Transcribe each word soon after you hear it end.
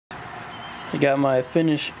Got my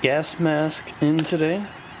Finnish Gas Mask in today.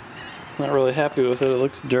 Not really happy with it. It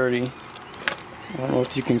looks dirty. I don't know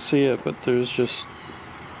if you can see it, but there's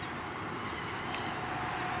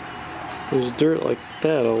dirt like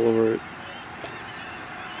that all over it.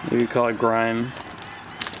 You could call it grime.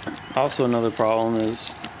 Also, another problem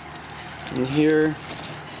is in here.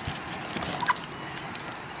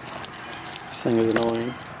 This thing is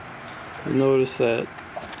annoying. You'll notice that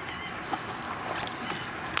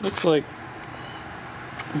looks like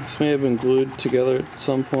this may have been glued together at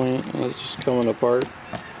some point and it's just coming apart.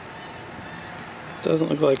 Doesn't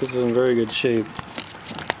look like it's in very good shape.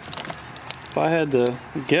 If I had to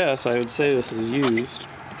guess, I would say this is used.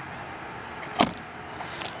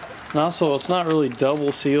 And also, it's not really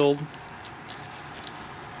double sealed.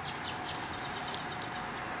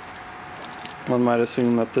 One might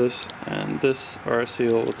assume that this and this are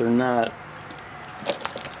sealed, but they're not.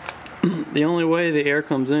 The only way the air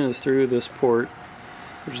comes in is through this port,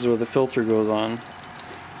 which is where the filter goes on.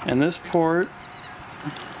 And this port,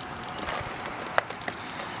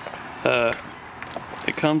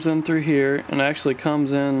 it comes in through here and actually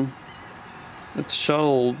comes in, it's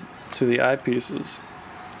shuttled to the eyepieces.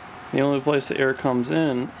 The only place the air comes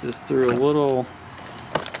in is through a little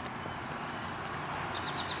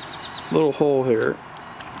hole here.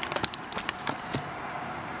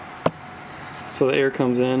 So the air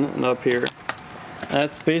comes in and up here.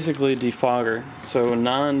 That's basically a defogger. So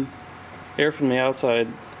air from the outside,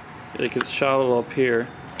 it gets shottled up here.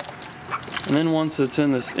 And then once it's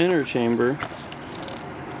in this inner chamber,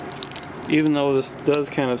 even though this does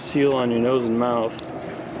kind of seal on your nose and mouth,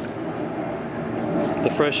 the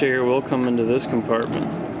fresh air will come into this compartment.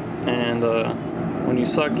 And when you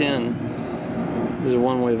suck in, these are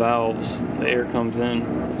one-way valves. The air comes in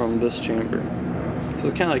from this chamber. So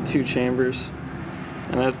it's kind of like two chambers.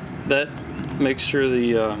 And that makes sure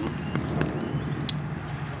the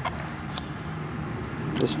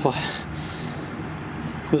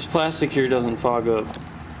this plastic here doesn't fog up.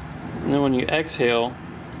 And then when you exhale,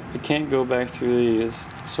 it can't go back through these,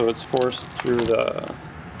 so it's forced through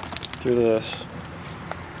this.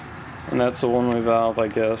 And that's a one-way valve, I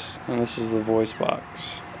guess. And this is the voice box.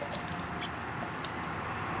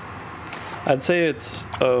 I'd say it's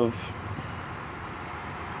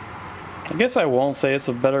I guess I won't say it's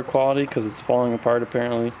of better quality because it's falling apart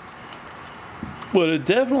apparently. But it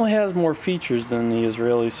definitely has more features than the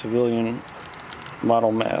Israeli civilian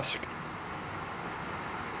model mask.